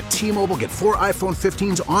 Only at T-Mobile, get 4 iPhone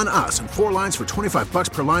 15s on us and 4 lines for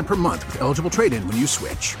 $25 per line per month with eligible trade-in when you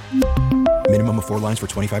switch. Minimum of 4 lines for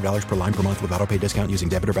 $25 per line per month with autopay discount using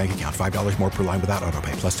debit or bank account. $5 more per line without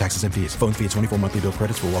autopay, plus taxes and fees. Phone fee at 24 monthly bill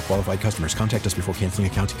credits for well-qualified customers. Contact us before canceling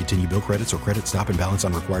account to continue bill credits or credit stop and balance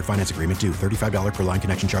on required finance agreement due. $35 per line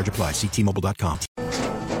connection charge applies. See T-Mobile.com.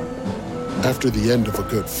 After the end of a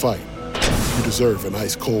good fight, you deserve an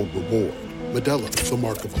ice-cold reward. Modelo is the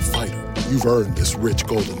mark of a fighter. You've earned this rich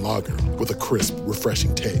golden lager with a crisp,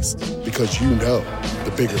 refreshing taste. Because you know,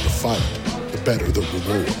 the bigger the fight, the better the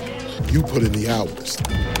reward. You put in the hours,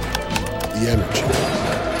 the energy,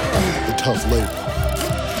 the tough labor.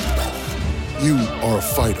 You are a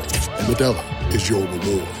fighter, and Modelo is your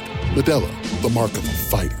reward. Modelo, the mark of a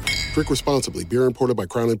fighter. Drink responsibly. Beer imported by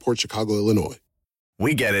Crown Imports, Chicago, Illinois.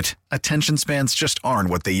 We get it. Attention spans just aren't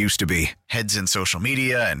what they used to be. Heads in social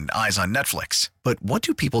media and eyes on Netflix. But what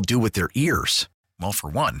do people do with their ears? Well, for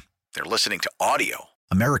one, they're listening to audio.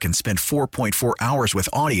 Americans spend 4.4 hours with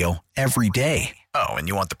audio every day. Oh, and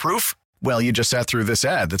you want the proof? Well, you just sat through this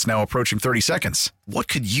ad that's now approaching 30 seconds. What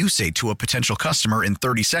could you say to a potential customer in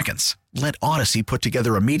 30 seconds? Let Odyssey put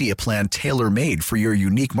together a media plan tailor-made for your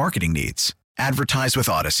unique marketing needs. Advertise with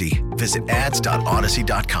Odyssey. Visit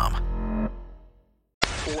ads.odyssey.com.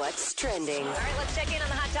 What's trending? All right, let's check in on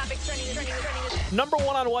the hot topics trending. Number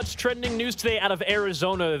one on What's Trending news today out of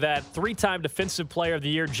Arizona, that 3-time Defensive Player of the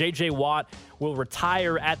Year, J.J. Watt, will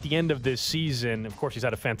retire at the end of this season. Of course, he's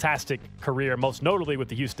had a fantastic career, most notably with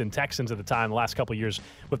the Houston Texans at the time, the last couple of years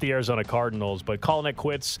with the Arizona Cardinals. But calling it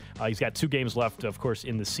quits, he's got 2 games left, of course,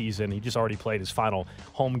 in the season. He just already played his final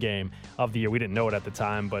home game of the year. We didn't know it at the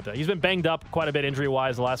time, but he's been banged up quite a bit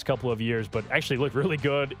injury-wise the last couple of years, but actually looked really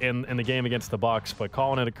good in the game against the Bucs. But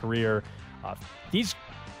calling it a career,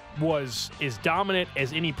 was as dominant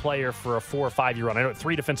as any player for a 4 or 5 year run. I know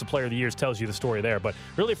 3 Defensive Player of the Years tells you the story there, but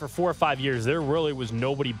really for 4 or 5 years, there really was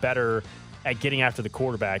nobody better at getting after the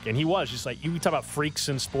quarterback. And he was just like, you talk about freaks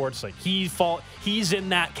in sports, like he's in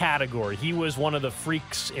that category. He was one of the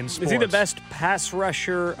freaks in sports. Is he the best pass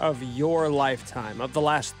rusher of your lifetime, of the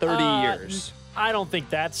last 30 years? I don't think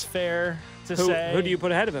that's fair to say. Who do you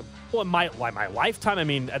put ahead of him? Well, my lifetime, I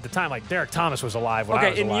mean, at the time, like, Derek Thomas was alive when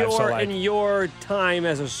I was alive. In your time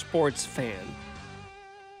as a sports fan.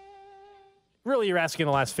 Really, you're asking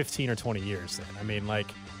the last 15 or 20 years then. I mean, like.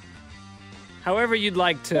 However you'd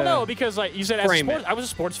like to. Well, no, because, like you said, I was a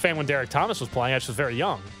sports fan when Derek Thomas was playing. I was just very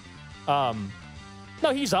young. No,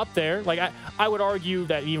 he's up there. Like, I would argue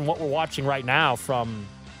that even what we're watching right now from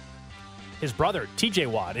his brother, TJ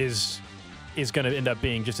Watt, is going to end up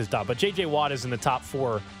being just as top. But J.J. Watt is in the top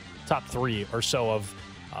 3 or so of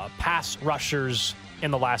pass rushers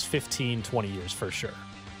in the last 15, 20 years for sure.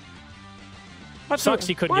 Sucks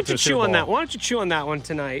he couldn't get to the Super Bowl. Why don't you chew on that one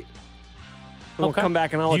tonight? And we'll come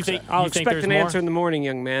back and I'll expect an answer in the morning,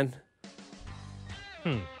 young man.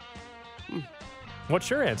 What's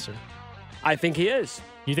your answer? I think he is.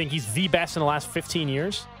 You think he's the best in the last 15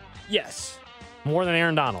 years? Yes. More than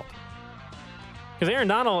Aaron Donald? Because Aaron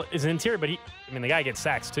Donald is an interior, but the guy gets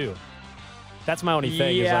sacks too. That's my only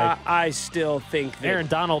thing. Yeah, is like, I still think that Aaron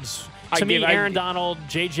Donald's, Aaron Donald,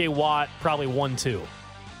 J.J. Watt, probably 1-2.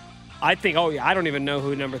 I think, I don't even know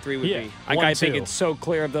who number 3 would be. I think it's so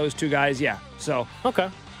clear of those 2 guys, so. Okay.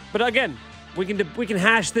 But again, we can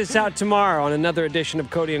hash this out tomorrow on another edition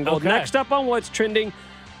of Cody and Gold. Okay. Next up on What's Trending,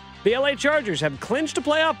 the LA Chargers have clinched a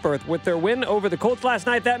playoff berth with their win over the Colts last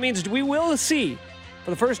night. That means we will see,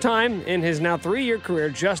 for the first time in his now 3-year career,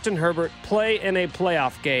 Justin Herbert play in a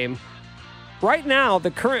playoff game. Right now,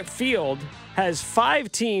 the current field has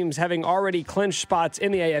 5 teams having already clinched spots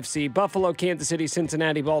in the AFC: Buffalo, Kansas City,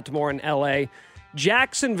 Cincinnati, Baltimore, and LA.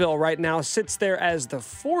 Jacksonville right now sits there as the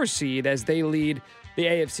 4 seed as they lead the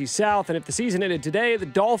AFC South. And if the season ended today, the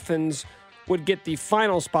Dolphins would get the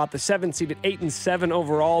final spot, the 7th seed at 8-7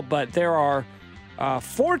 overall. But there are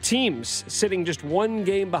 4 teams sitting just 1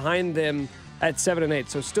 game behind them at 7-8.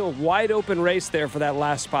 So still wide open race there for that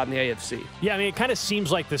last spot in the AFC. Yeah, it kind of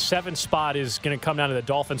seems like the 7th spot is going to come down to the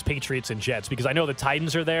Dolphins, Patriots, and Jets, because I know the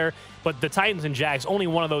Titans are there, but the Titans and Jags, only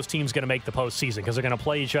one of those teams going to make the postseason because they're going to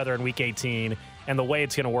play each other in Week 18. And the way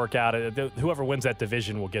it's going to work out, whoever wins that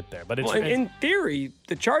division will get there. But in theory,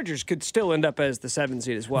 the Chargers could still end up as the 7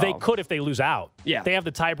 seed as well. They could if they lose out. Yeah. They have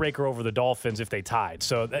the tiebreaker over the Dolphins if they tied.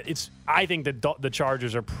 So I think the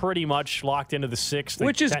Chargers are pretty much locked into the 6th.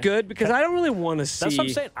 Which is good because I don't really want to see. That's what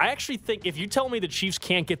I'm saying. I actually think if you tell me the Chiefs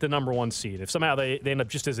can't get the number 1 seed, if somehow they end up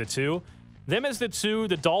just as a 2, them as the 2,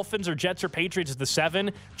 the Dolphins or Jets or Patriots as the 7,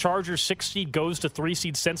 Chargers 6 seed goes to 3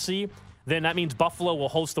 seed Cincy, then that means Buffalo will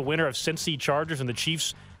host the winner of Cincy Chargers, and the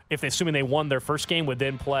Chiefs, assuming they won their first game, would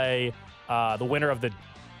then play the winner of the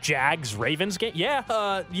Jags-Ravens game.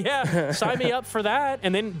 Yeah, sign me up for that.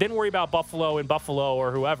 And then worry about Buffalo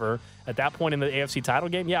or whoever at that point in the AFC title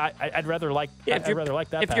game. Yeah, I'd rather like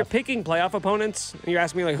that. If you're picking playoff opponents, and you're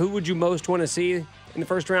asking me like who would you most want to see in the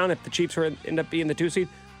first round if the Chiefs end up being the 2 seed.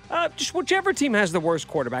 Just whichever team has the worst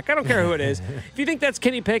quarterback. I don't care who it is. If you think that's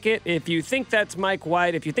Kenny Pickett, if you think that's Mike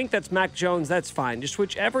White, if you think that's Mac Jones, that's fine. Just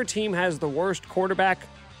whichever team has the worst quarterback,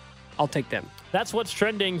 I'll take them. That's what's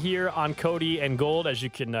trending here on Cody and Gold, as you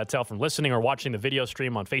can tell from listening or watching the video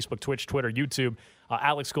stream on Facebook, Twitch, Twitter, YouTube.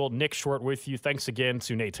 Alex Gold, Nick Short with you. Thanks again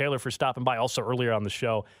to Nate Taylor for stopping by. Also earlier on the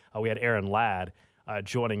show, we had Aaron Ladd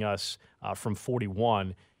joining us from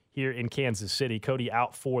 41. Here in Kansas City. Cody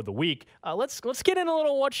out for the week. Let's get in a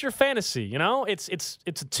little what's your fantasy. You know, it's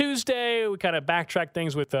a Tuesday. We kind of backtrack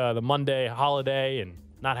things with the Monday holiday and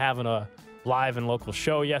not having a live and local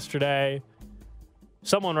show yesterday.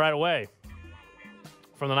 Someone right away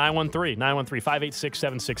from the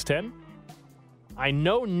 913-586-7610. I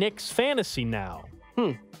know Nick's fantasy now.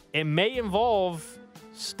 It may involve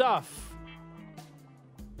stuff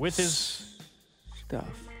with his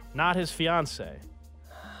stuff, not his fiance.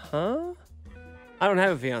 Huh? I don't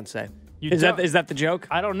have a fiance. Is that the joke?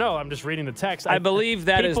 I don't know. I'm just reading the text. I believe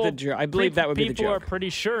that is the joke. I believe that would be the joke. People are pretty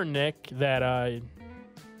sure, Nick, that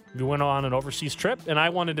you went on an overseas trip. And I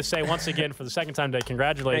wanted to say once again for the second time today,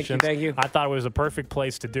 congratulations. Thank you. I thought it was a perfect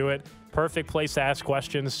place to do it. Perfect place to ask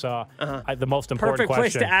questions. The most important perfect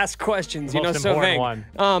place to ask questions. Most important one.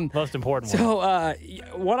 Most important one. So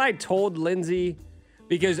what I told Lindsay,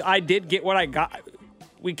 because I did get what I got.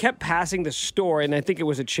 We kept passing the store, and I think it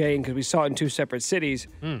was a chain because we saw it in 2 separate cities.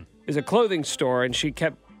 There's a clothing store, and she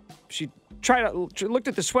looked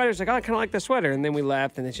at the sweater. She's like, oh, I kind of like the sweater. And then we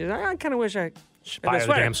left, and then she's like, I kind of wish I buy the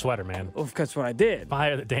damn sweater, man. Well, that's what I did.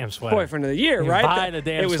 Buy the damn sweater. Boyfriend of the year, right? Buy the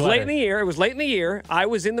damn sweater. It was late in the year. I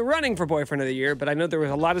was in the running for boyfriend of the year, but I know there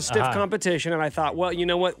was a lot of stiff competition, and I thought, well, you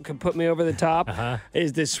know what could put me over the top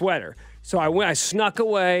is this sweater. So I snuck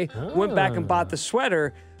away, went back and bought the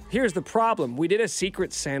sweater. Here's the problem. We did a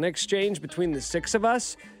secret Santa exchange between the 6 of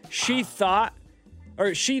us. She thought,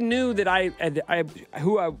 or she knew that I had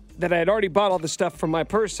already bought all the stuff from my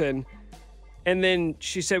person. And then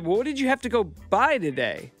she said, well, what did you have to go buy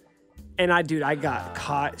today? And I got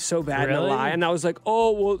caught so bad in a lie. And I was like,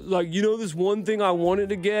 oh, well, like, this one thing I wanted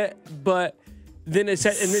to get, but then it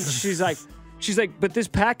said, and then she's like, but this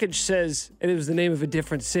package says, and it was the name of a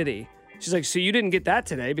different city. She's like, so you didn't get that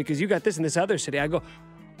today because you got this in this other city. I go,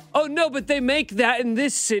 oh, no, but they make that in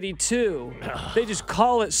this city, too. They just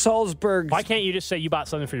call it Salzburg. Why can't you just say you bought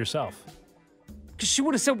something for yourself? Because she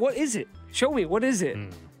would have said, what is it? Show me. What is it?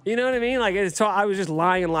 You know what I mean? Like, so I was just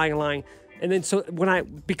lying. And then so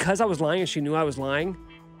because I was lying and she knew I was lying,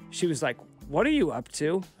 she was like, what are you up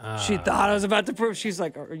to? She thought I was about to prove. She's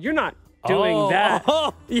like, you're not doing that.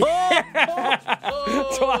 So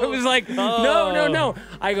I was like, no.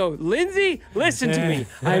 I go, Lindsay, listen to me.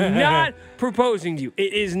 I'm not proposing to you.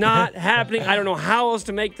 It is not happening. I don't know how else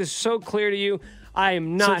to make this so clear to you. I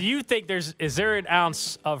am not. So do you think is there an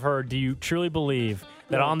ounce of her, do you truly believe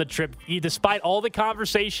that on the trip, despite all the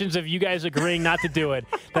conversations of you guys agreeing not to do it,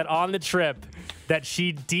 that on the trip, that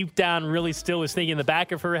she deep down really still was thinking in the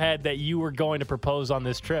back of her head that you were going to propose on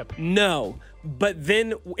this trip? No. But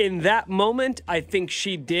then in that moment, I think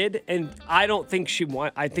she did. And I don't think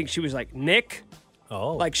I think she was like, Nick.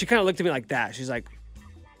 Oh. Like, she kind of looked at me like that. She's like,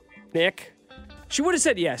 Nick. She would have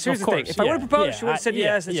said yes. Here's the thing. If I would have proposed, she would have said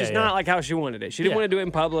yes. It's just not like how she wanted it. She didn't want to do it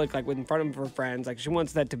in public, like in front of her friends. Like, she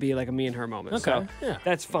wants that to be like a me and her moment. Okay. So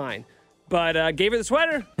that's fine. But gave her the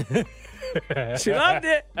sweater. She loved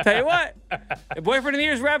it. Tell you what, the boyfriend of the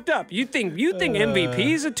year is wrapped up. You think MVP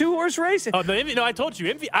is a 2-horse race? Oh, no, I told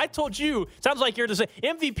you. I told you. Sounds like you're to say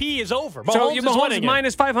MVP is over. Mahomes so Mahomes is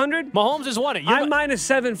minus 500. Mahomes has won it. I'm minus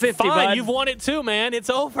 750. Fine, bud. You've won it too, man. It's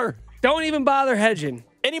over. Don't even bother hedging.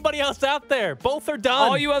 Anybody else out there? Both are done.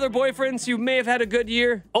 All you other boyfriends, you may have had a good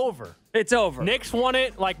year. Over. It's over. Nick's won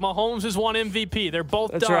it like Mahomes has won MVP. They're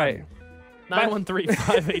both That's done. Right.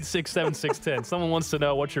 913-586-7610. Someone wants to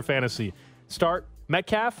know what's your fantasy. Start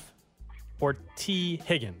Metcalf or T.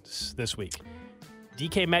 Higgins this week?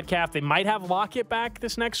 DK Metcalf, they might have Lockett back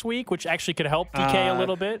this next week, which actually could help DK a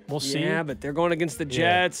little bit. We'll see. Yeah, but they're going against the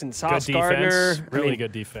Jets and Sauce Gardner. Really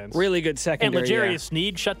good defense. Really good secondary. And L'Jarius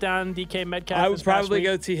Sneed shut down DK Metcalf. I would probably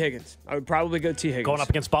go T. Higgins. Going up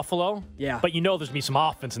against Buffalo? Yeah. But there's going to be some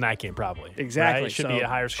offense in that game probably. Exactly. Right? It should be a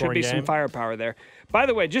higher scoring game. Should be some firepower there. By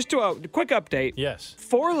the way, just to a quick update. Yes.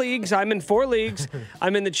 4 leagues. I'm in 4 leagues.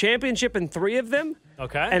 I'm in the championship in 3 of them.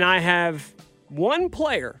 Okay. And I have 1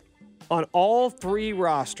 player on all 3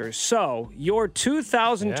 rosters. So your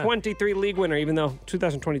 2023 league winner, even though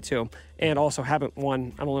 2022, and also haven't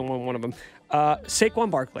won, I've only won one of them, Saquon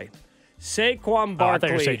Barkley. Saquon Barkley. I thought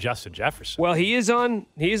you were saying Justin Jefferson. Well, he's on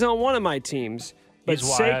one of my teams. But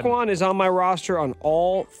Saquon is on my roster on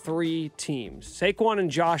all 3 teams. Saquon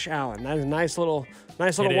and Josh Allen. That is a nice little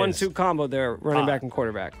 1-2 combo there, running back and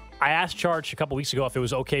quarterback. I asked Charge a couple weeks ago if it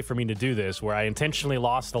was okay for me to do this, where I intentionally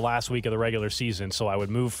lost the last week of the regular season, so I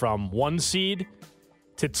would move from 1 seed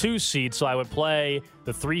to 2 seed, so I would play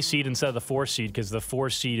the 3 seed instead of the 4 seed because the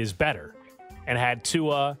 4 seed is better, and had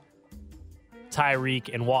Tua,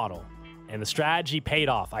 Tyreek, and Waddle. And the strategy paid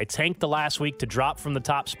off. I tanked the last week to drop from the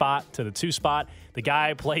top spot to the 2 spot. The guy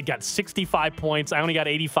I played got 65 points. I only got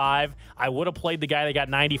 85. I would have played the guy that got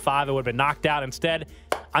 95. I would have been knocked out. Instead,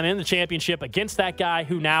 I'm in the championship against that guy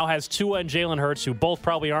who now has Tua and Jalen Hurts, who both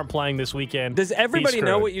probably aren't playing this weekend. Does everybody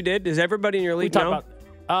know what you did? Does everybody in your league know?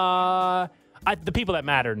 The people that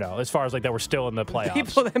matter know, as far as that we're still in the playoffs. The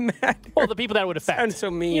people that matter. Well, the people that would affect. Sounds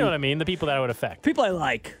so mean. You know what I mean? The people that would affect. People I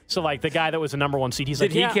like. So, the guy that was the number 1 seed, he's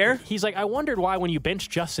Did he care? He's like, I wondered why when you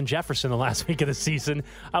benched Justin Jefferson the last week of the season,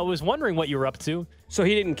 I was wondering what you were up to. So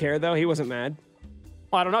he didn't care, though? He wasn't mad?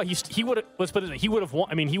 Well, I don't know. He would have. Let's put it. He would have won.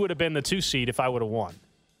 I mean, he would have been the 2 seed if I would have won.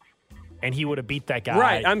 And he would have beat that guy.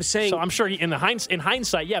 Right, I'm saying. So I'm sure in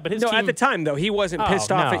hindsight, yeah, but his team. No, at the time, though, he wasn't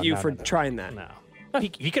pissed off at you for trying that. No, he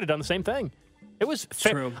could have done the same thing. It was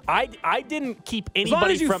true. I didn't keep anybody as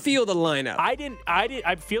long as you from field the lineup.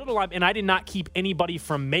 I fielded the lineup, and I did not keep anybody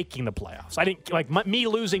from making the playoffs. I didn't me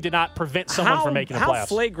losing did not prevent someone from making the playoffs. How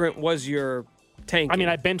flagrant was your tanking? I mean,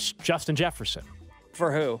 I benched Justin Jefferson.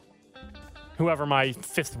 For who? Whoever my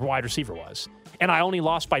 5th wide receiver was. And I only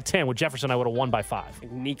lost by 10. With Jefferson, I would have won by 5.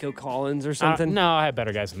 Like Nico Collins or something? No, I had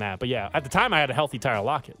better guys than that. But yeah, at the time, I had a healthy Tyler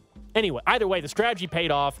Lockett. Anyway, either way, the strategy paid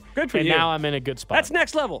off. Good for you. And now I'm in a good spot. That's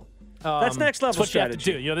next level. That's next level strategy.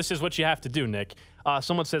 You have to do. This is what you have to do, Nick.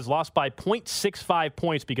 Someone says lost by 0.65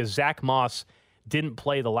 points because Zach Moss didn't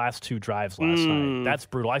play the last 2 drives last night. That's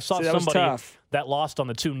brutal. I saw somebody that lost on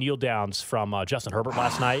the 2 kneel downs from Justin Herbert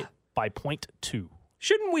last night by 0.2.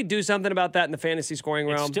 Shouldn't we do something about that in the fantasy scoring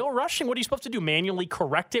realm? It's still rushing. What are you supposed to do? Manually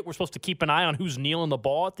correct it? We're supposed to keep an eye on who's kneeling the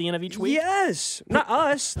ball at the end of each week? Yes. Not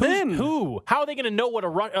us. Them. Who? How are they going to know what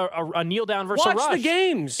a kneel down versus a rush? Watch the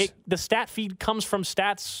games. The stat feed comes from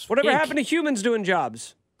Stats. Whatever happened to humans doing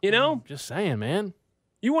jobs? You know? Just saying, man.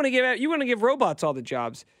 You want to give robots all the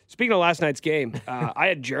jobs. Speaking of last night's game, I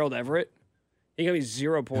had Gerald Everett. He got me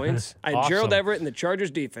 0 points. I had Awesome. Gerald Everett in the Chargers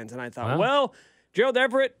defense, and I thought, well, Gerald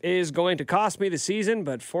Everett is going to cost me the season,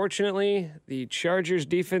 but fortally, the Chargers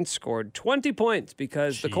defense scored 20 points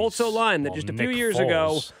because the Colts O-line that just a few years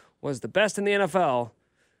ago was the best in the NFL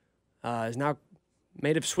is now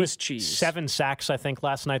made of Swiss cheese. 7 sacks, I think,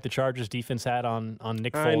 last night the Chargers defense had on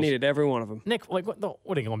Nick Foles. I needed every one of them. Nick, what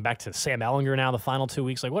are you going back to Sam Ellinger now, the final 2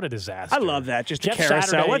 weeks? What a disaster. I love that. Just Jeff a carousel.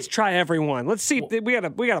 Saturday, Let's try everyone. Let's see. We got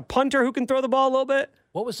a punter who can throw the ball a little bit.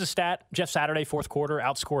 What was the stat? Jeff Saturday, 4th quarter,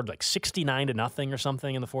 outscored 69-0 or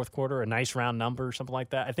something in the 4th quarter, a nice round number or something like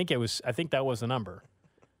that. I think that was the number.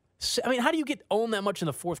 I mean, how do you get owned that much in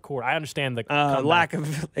the 4th quarter? I understand the lack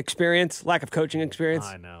of experience, lack of coaching experience.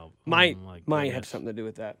 I know. Might have something to do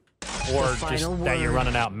with that. Or just that you're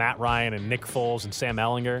running out Matt Ryan and Nick Foles and Sam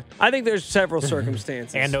Ellinger. I think there's several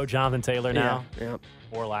circumstances. And no Jonathan Taylor now. Yeah.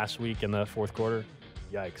 Or last week in the 4th quarter.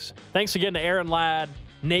 Yikes. Thanks again to Aaron Ladd,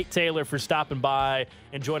 Nate Taylor for stopping by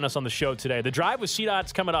and joining us on the show today. The Drive with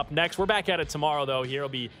CDOT's coming up next. We're back at it tomorrow, though. Here will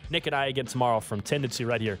be Nick and I again tomorrow from 10 to 2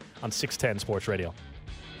 right here on 610 Sports Radio.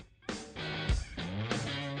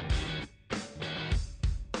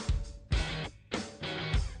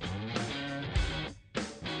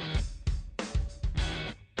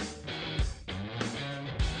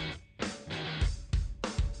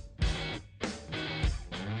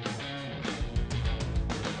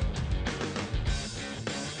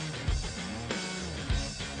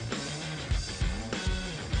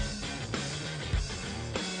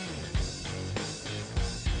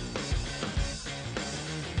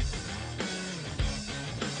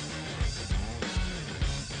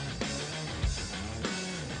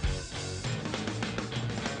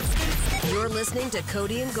 You're listening to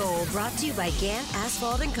Cody and Gold, brought to you by Gann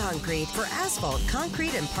Asphalt and Concrete. For asphalt,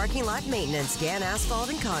 concrete, and parking lot maintenance, Gann Asphalt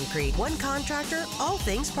and Concrete. One contractor, all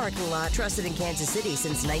things parking lot. Trusted in Kansas City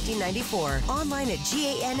since 1994. Online at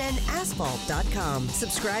GANNasphalt.com.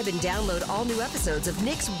 Subscribe and download all new episodes of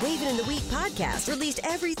Nick's Waving in the Wheat podcast, released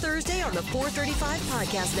every Thursday on the 435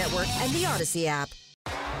 Podcast Network and the Odyssey app.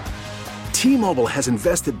 T-Mobile has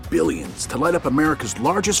invested billions to light up America's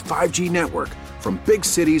largest 5G network, from big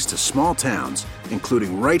cities to small towns,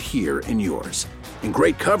 including right here in yours. And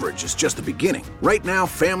great coverage is just the beginning. Right now,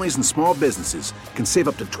 families and small businesses can save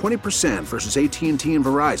up to 20% versus AT&T and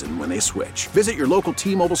Verizon when they switch. Visit your local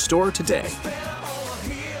T-Mobile store today.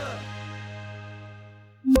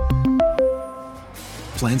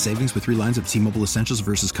 Plan savings with 3 lines of T-Mobile Essentials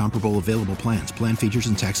versus comparable available plans. Plan features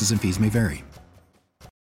and taxes and fees may vary.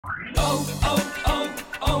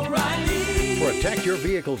 Protect your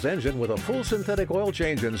vehicle's engine with a full synthetic oil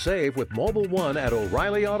change and save with Mobil 1 at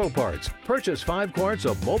O'Reilly Auto Parts. Purchase 5 quarts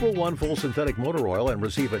of Mobil 1 full synthetic motor oil and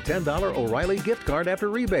receive a $10 O'Reilly gift card after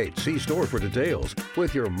rebate. See store for details.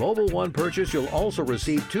 With your Mobil 1 purchase, you'll also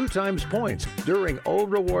receive 2 times points during O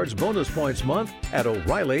Rewards Bonus Points Month at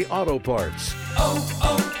O'Reilly Auto Parts.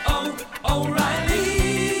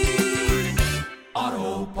 O'Reilly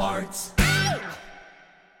Auto Parts.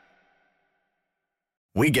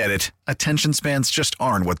 We get it. Attention spans just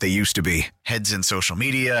aren't what they used to be. Heads in social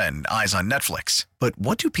media and eyes on Netflix. But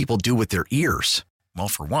what do people do with their ears? Well,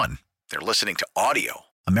 for one, they're listening to audio.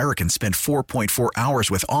 Americans spend 4.4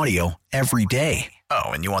 hours with audio every day. Oh,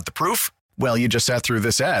 and you want the proof? Well, you just sat through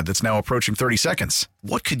this ad that's now approaching 30 seconds.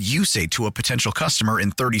 What could you say to a potential customer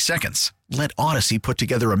in 30 seconds? Let Odyssey put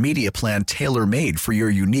together a media plan tailor-made for your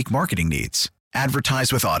unique marketing needs.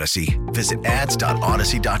 Advertise with Odyssey. Visit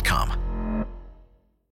ads.odyssey.com.